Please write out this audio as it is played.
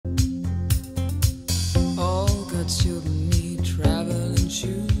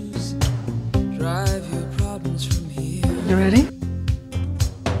You ready?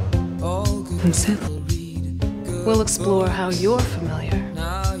 And sit. We'll explore how your familiar,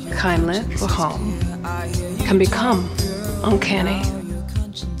 kind-lit or home, can become uncanny,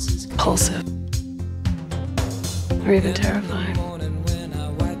 repulsive, or even terrifying.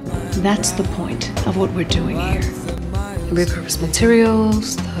 That's the point of what we're doing here. The repurposed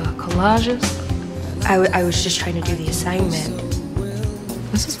materials, the collages. I was just trying to do the assignment.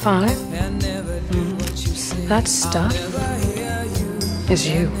 This is fine. That stuff is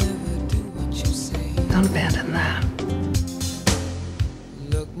you. Don't abandon that.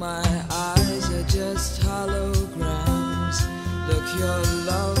 Look, my eyes are just holograms. Look, your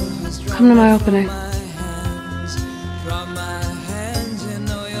love has Come to my opening. from my hands, you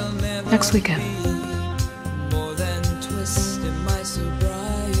know you'll never Next weekend. more than twisting my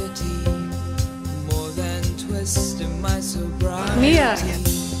sobriety. More than twisting my sobriety. Mia!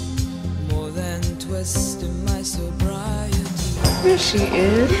 More than twisting my sobriety. There she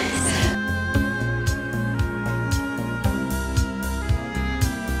is.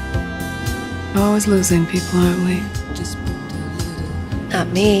 Always losing people, aren't we? Just put a little Not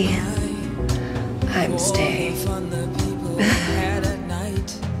me. I'm staying. fun the people had at night.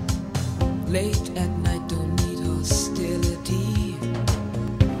 Late at night, don't need hostility.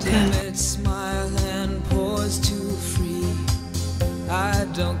 Timid smile and pause too free. I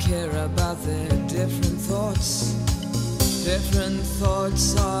don't care about their different thoughts. Different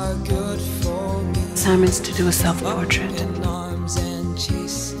thoughts are good for me. Assignment's to do a self-portrait, In arms and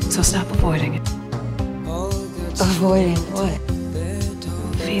chasing so stop avoiding it, all good Avoiding what? their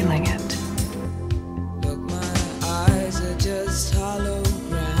talk. feeling it. Look, my eyes are just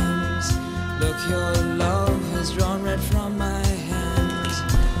holograms. Look, your love has drawn red from my hands.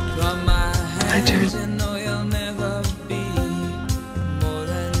 From my hands, turn. you know you'll never be more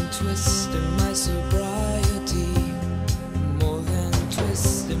than twisting my sobriety. More than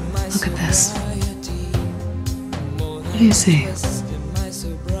twisting my Look at this. sobriety. More What do you see? twisting my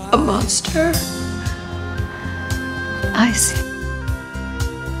sobriety. A monster? I see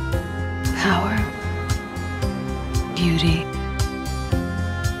power, beauty,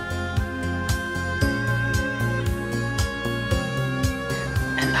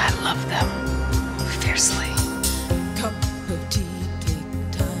 and I love them fiercely.